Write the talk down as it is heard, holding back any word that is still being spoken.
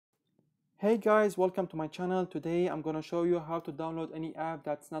Hey guys, welcome to my channel. Today I'm going to show you how to download any app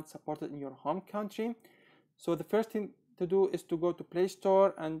that's not supported in your home country. So the first thing to do is to go to Play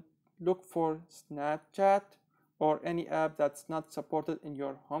Store and look for Snapchat or any app that's not supported in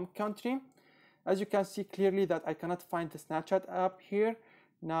your home country. As you can see clearly that I cannot find the Snapchat app here.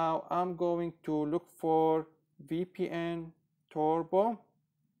 Now I'm going to look for VPN Turbo.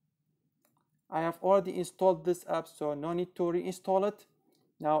 I have already installed this app, so no need to reinstall it.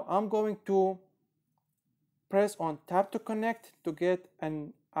 Now I'm going to press on tap to connect to get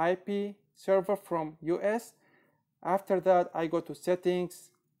an IP server from US. After that I go to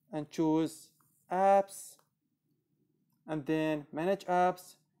settings and choose apps and then manage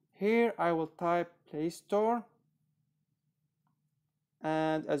apps. Here I will type Play Store,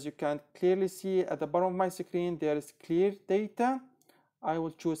 and as you can clearly see at the bottom of my screen there is clear data. I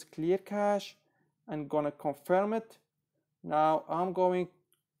will choose clear cache and gonna confirm it. Now I'm going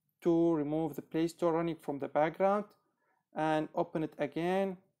to remove the Play Store running from the background and open it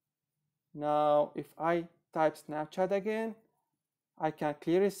again. Now if I type Snapchat again, I can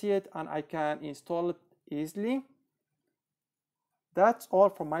clearly see it and I can install it easily. That's all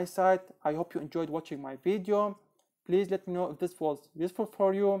from my side. I hope you enjoyed watching my video. Please let me know if this was useful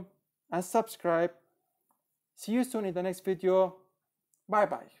for you and subscribe. See you soon in the next video. Bye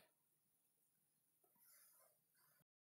bye.